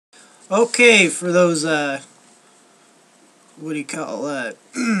Okay, for those what do you call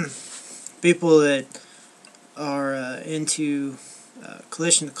people that are into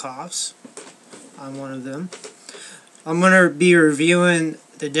Kalashnikovs, I'm one of them. I'm gonna be reviewing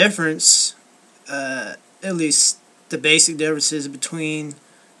the difference, at least the basic differences between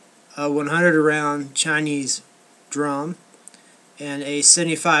a 100 round Chinese drum and a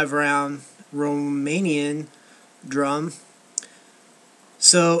 75 round Romanian drum.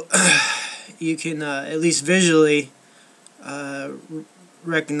 So you can at least visually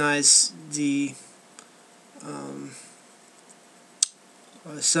recognize the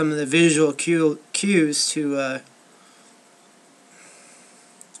some of the visual cues to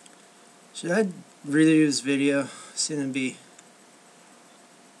should I really do this video? Seem to be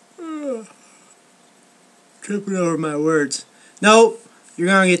tripping over my words. Nope, you're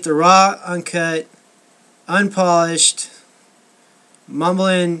gonna get the raw, uncut, unpolished,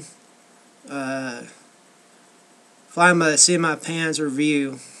 mumbling, flying by the seat of my pants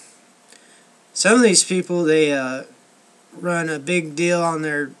review. Some of these people, they run a big deal on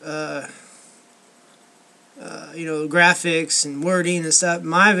their graphics and wording and stuff.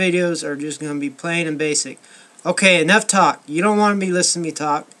 My videos are just going to be plain and basic. Okay, enough talk. You don't want to be listening to me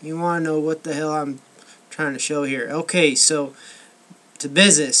talk. You want to know what the hell I'm trying to show here. Okay, so to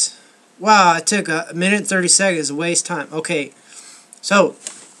business. Wow, I took a minute and 30 seconds to waste time. Okay, so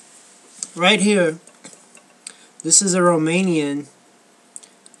right here, this is a Romanian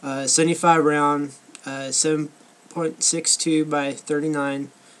 75 round 7.62 by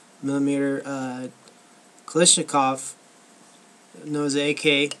 39 millimeter Kalashnikov, known as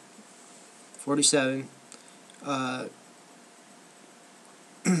AK-47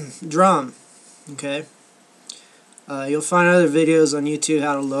 drum. Okay, you'll find other videos on YouTube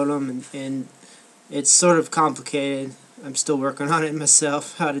how to load them, and it's sort of complicated. I'm still working on it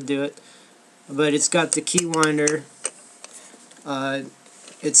myself, how to do it. But it's got the key winder.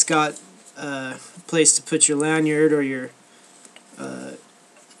 It's got a place to put your lanyard or your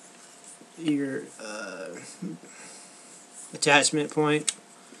attachment point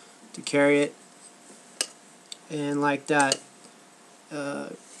to carry it, and like that.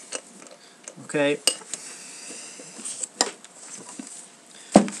 Okay.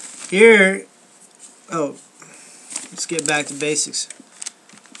 Here, let's get back to basics.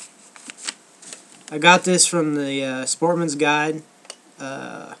 I got this from the Sportsman's Guide.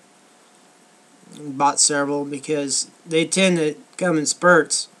 Bought several because they tend to come in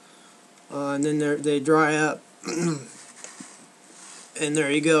spurts, and then they dry up. And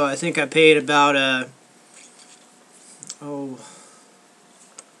there you go. I think I paid about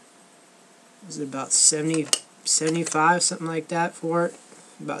was it about 70, 75, something like that for it.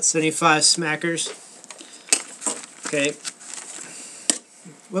 About 75 smackers. Okay.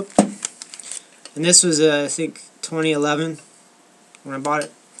 Whoop. And this was I think 2011 when I bought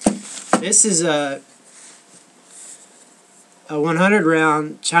it. This is a 100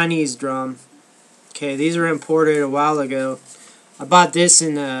 round Chinese drum. Okay, these were imported a while ago. I bought this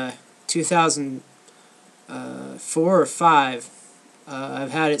in 2004 or 5.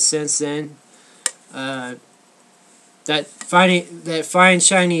 I've had it since then. That fine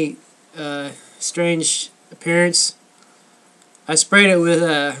shiny strange appearance. I sprayed it with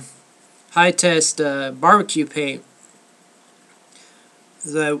a high test barbecue paint,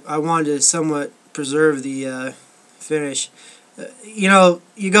 because I wanted to somewhat preserve the finish. You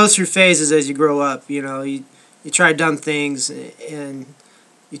go through phases as you grow up. You try dumb things and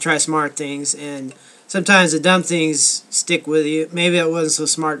you try smart things, and sometimes the dumb things stick with you. Maybe it wasn't so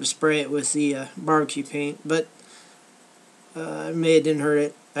smart to spray it with the barbecue paint, but maybe it didn't hurt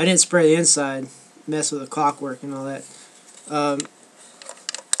it. I didn't spray the inside, mess with the clockwork and all that.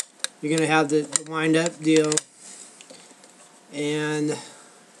 You're going to have the wind-up deal, and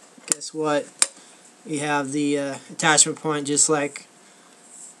guess what? You have the attachment point just like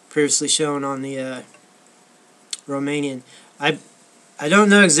previously shown on the Romanian. I don't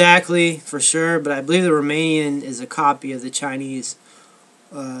know exactly for sure, but I believe the Romanian is a copy of the Chinese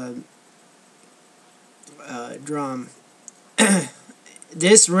drum.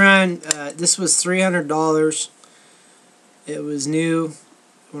 This was $300. It was new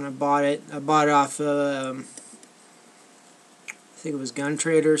when I bought it. I bought it off of I think it was Gun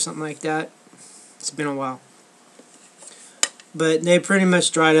Trader or something like that. It's been a while, but they pretty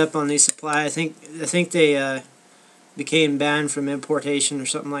much dried up on these supply. I think they became banned from importation or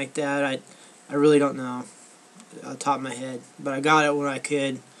something like that. I really don't know off the top of my head, but I got it when I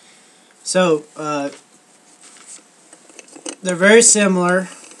could. So they're very similar.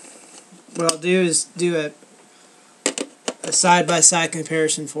 What I'll do is do a side-by-side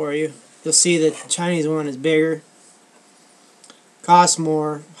comparison for you. You'll see that the Chinese one is bigger, costs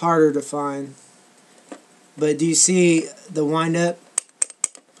more, harder to find. But do you see the wind-up?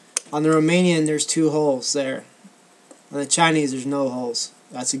 On the Romanian, there's 2 holes there. On the Chinese, there's no holes.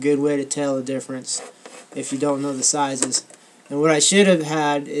 That's a good way to tell the difference if you don't know the sizes. And what I should have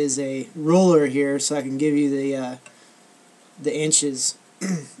had is a ruler here so I can give you the inches.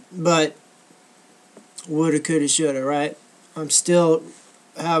 But woulda, coulda, shoulda, right? I'm still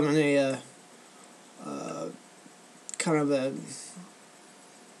having a kind of a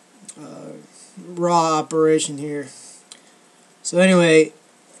raw operation here. So anyway,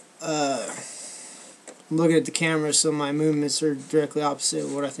 I'm looking at the camera, so my movements are directly opposite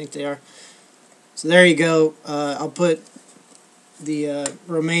of what I think they are. So there you go. I'll put the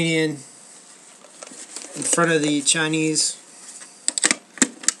Romanian in front of the Chinese,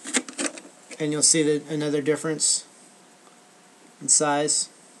 and you'll see that another difference in size.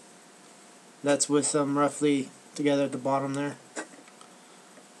 That's with them roughly together at the bottom there.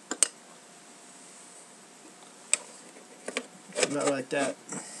 About like that.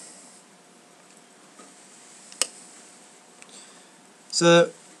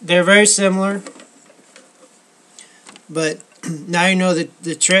 So they're very similar, but now you know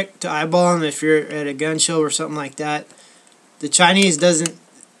the trick to eyeball them if you're at a gun show or something like that. The Chinese doesn't.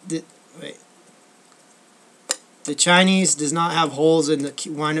 The Chinese does not have holes in the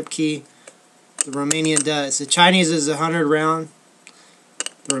wind-up key. The Romanian does. The Chinese is 100 round.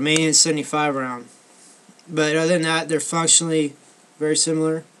 The Romanian is 75 round. But other than that, they're functionally very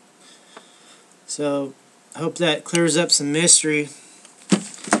similar. So I hope that clears up some mystery.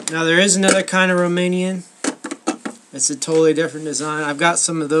 Now there is another kind of Romanian. It's a totally different design. I've got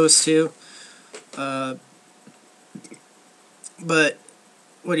some of those too. But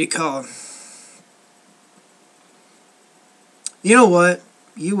what do you call them? You know what?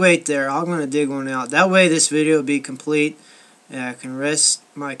 You wait there. I'm going to dig one out. That way this video will be complete and I can rest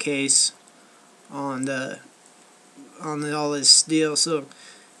my case on all this deal. So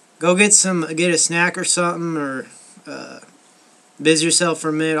go get a snack or something, or busy yourself for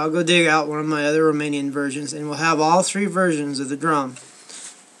a minute. I'll go dig out one of my other Romanian versions, and we'll have all 3 versions of the drum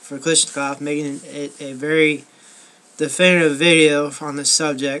for Kalashnikov, making it a very definitive video on this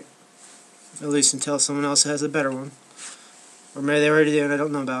subject, at least until someone else has a better one. Or maybe they already do and I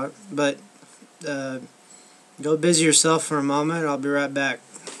don't know about it. But go busy yourself for a moment. I'll be right back.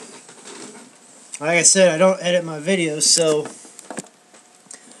 Like I said, I don't edit my videos, so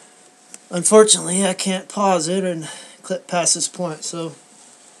unfortunately I can't pause it and clip past this point. So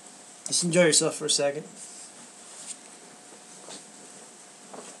just enjoy yourself for a second.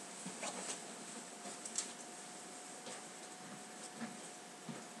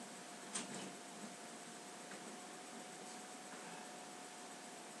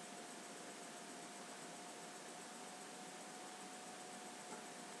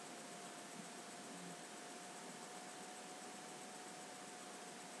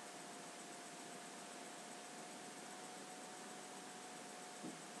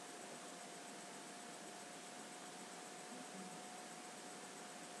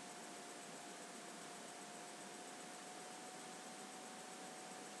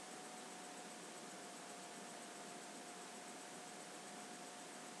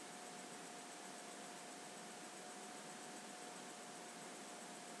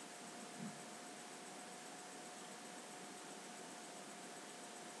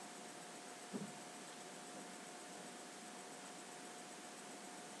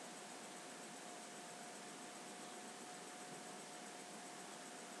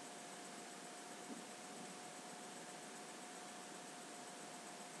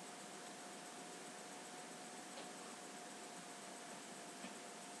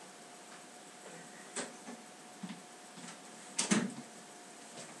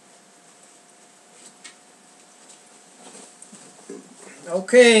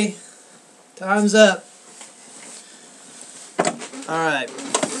 Okay, time's up. Alright.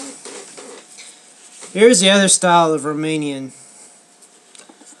 Here's the other style of Romanian.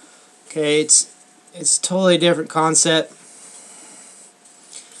 Okay, it's totally different concept.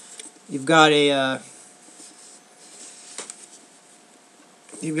 You've got a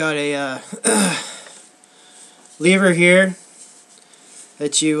lever here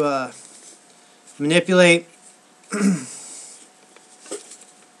that you manipulate.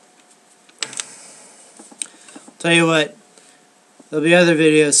 Tell you what, there'll be other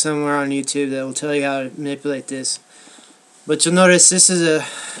videos somewhere on YouTube that will tell you how to manipulate this. But you'll notice this is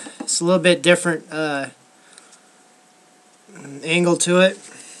it's a little bit different angle to it.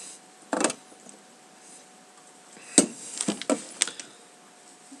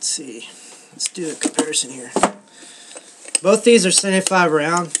 Let's see. Let's do a comparison here. Both these are 75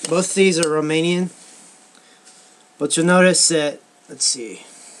 round. Both these are Romanian. But you'll notice that, let's see,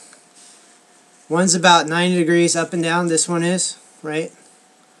 one's about 90 degrees up and down. This one is, right?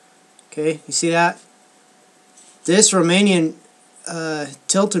 Okay, you see that? This Romanian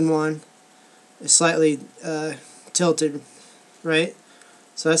tilted one is slightly tilted, right?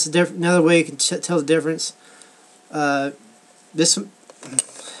 So that's another way you can tell the difference. This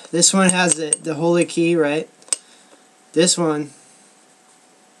one has the holy key, right? This one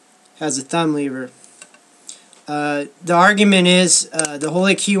has a thumb lever. The argument is the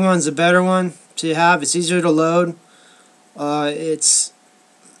holy key one's a better one to have. It's easier to load. It's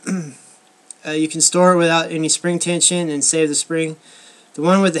you can store it without any spring tension and save the spring. The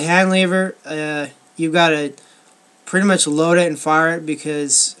one with the hand lever, you've got to pretty much load it and fire it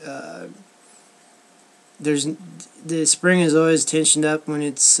because the spring is always tensioned up when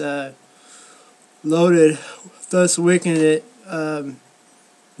it's loaded, thus weakening it. At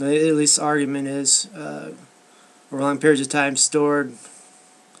least the argument is over long periods of time stored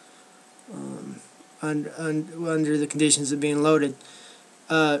under the conditions of being loaded.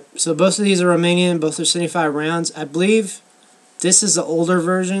 So both of these are Romanian. Both are 75 rounds. I believe this is the older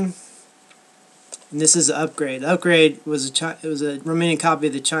version, and this is the upgrade. The upgrade was a Romanian copy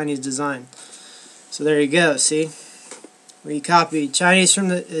of the Chinese design. So there you go. See, we copied Chinese from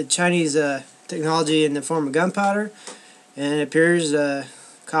the Chinese technology in the form of gunpowder, and it appears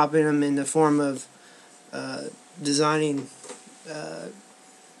copying them in the form of designing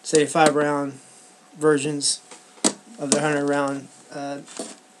 75 round versions of the 100 round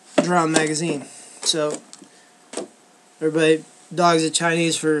drum magazine. So everybody dogs the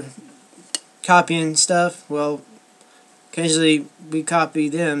Chinese for copying stuff. Well, occasionally we copy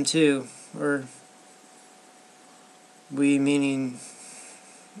them too, or we meaning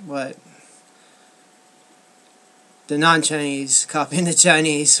what? The non-Chinese copying the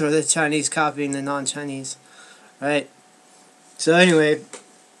Chinese, or the Chinese copying the non-Chinese, right? So anyway,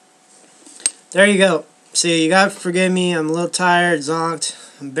 there you go. See, you gotta forgive me. I'm a little tired, zonked.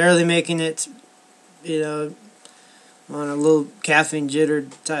 I'm barely making it, you know, on a little caffeine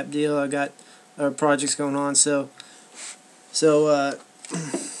jitter type deal. I got other projects going on. So to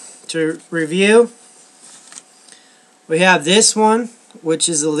review, we have this one, which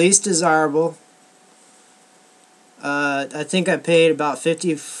is the least desirable. I think I paid about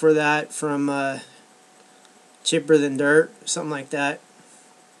 $50 for that from Cheaper Than Dirt, something like that.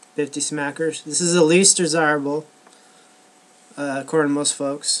 50 smackers. This is the least desirable, according to most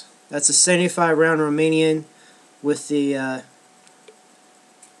folks. That's a 75 round Romanian with the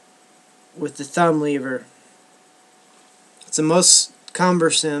thumb lever. It's the most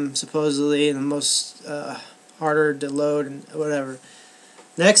cumbersome, supposedly, and the most harder to load and whatever.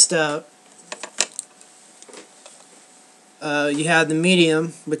 Next up, you have the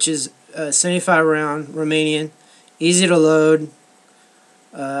medium, which is 75 round Romanian, easy to load.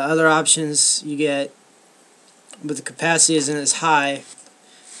 Other options you get, but the capacity isn't as high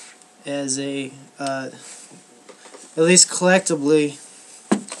as a, at least collectively,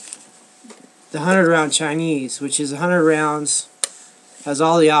 the 100 round Chinese, which is 100 rounds, has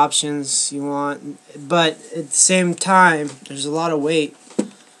all the options you want, but at the same time, there's a lot of weight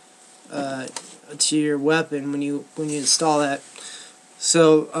to your weapon when you install that.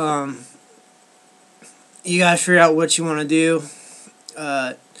 So you gotta figure out what you want to do.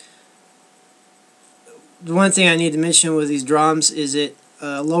 The one thing I need to mention with these drums is it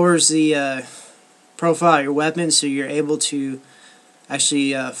lowers the profile of your weapon, so you're able to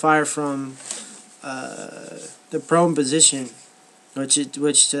actually fire from the prone position,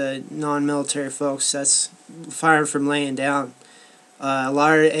 which to non-military folks, that's firing from laying down. A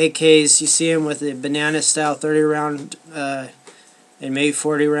lot of AKs, you see them with the banana style 30 round and maybe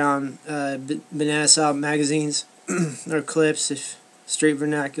 40 round banana style magazines or clips, if street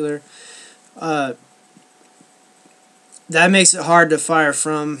vernacular. That makes it hard to fire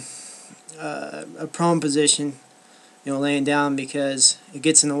from a prone position, laying down, because it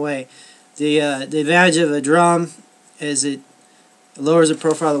gets in the way. The advantage of a drum is it lowers the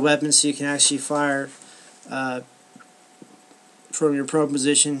profile of the weapon, so you can actually fire from your prone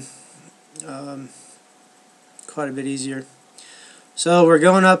position quite a bit easier. So we're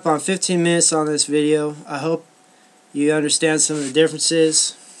going up on 15 minutes on this video. I hope you understand some of the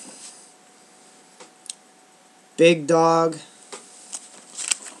differences. Big dog,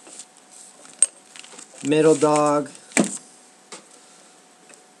 middle dog,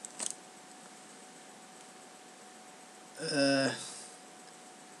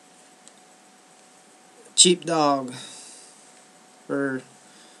 cheap dog, or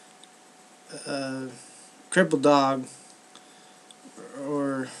crippled dog,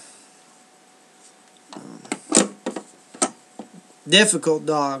 or difficult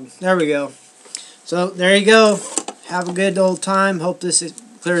dog. There we go. So there you go. Have a good old time. Hope this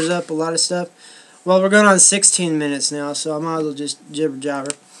clears up a lot of stuff. Well, we're going on 16 minutes now, so I might as well just jibber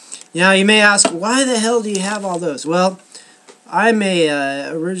jabber. Now you may ask, why the hell do you have all those? Well,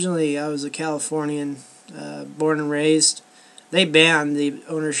 originally I was a Californian, born and raised. They banned the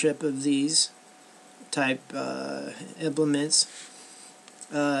ownership of these type implements.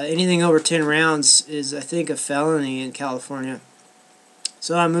 Anything over 10 rounds is, I think, a felony in California.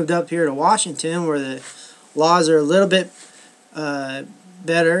 So I moved up here to Washington, where the laws are a little bit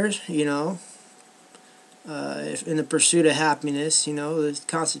better, you know, in the pursuit of happiness, you know, the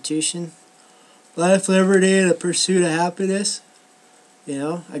Constitution. Life, liberty, and the pursuit of happiness. You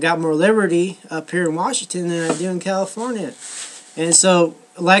know, I got more liberty up here in Washington than I do in California. And so,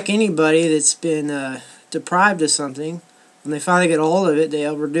 like anybody that's been deprived of something, when they finally get a hold of it, they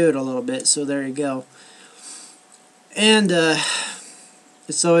overdo it a little bit. So there you go. And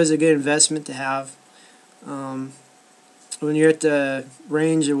it's always a good investment to have. When you're at the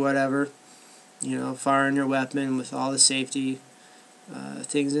range or whatever, you know, firing your weapon with all the safety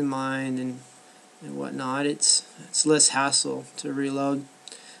things in mind and whatnot, it's less hassle to reload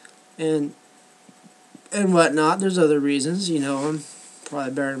and whatnot. There's other reasons, you know, I'm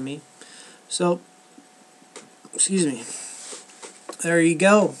probably better than me. So, excuse me. There you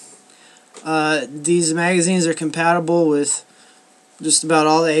go. These magazines are compatible with just about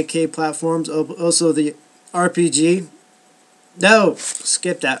all the AK platforms. Also the RPG. No,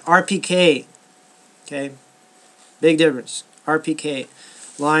 skip that. RPK. Okay, big difference. RPK,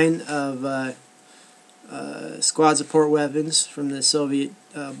 line of squad support weapons from the Soviet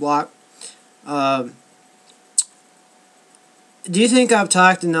bloc. Do you think I've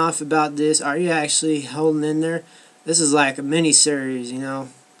talked enough about this? Are you actually holding in there? This is like a mini-series, you know.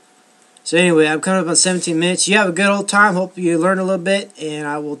 So anyway, I'm coming up on 17 minutes. You have a good old time. Hope you learned a little bit, and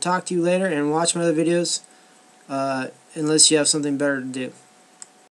I will talk to you later and watch my other videos, unless you have something better to do.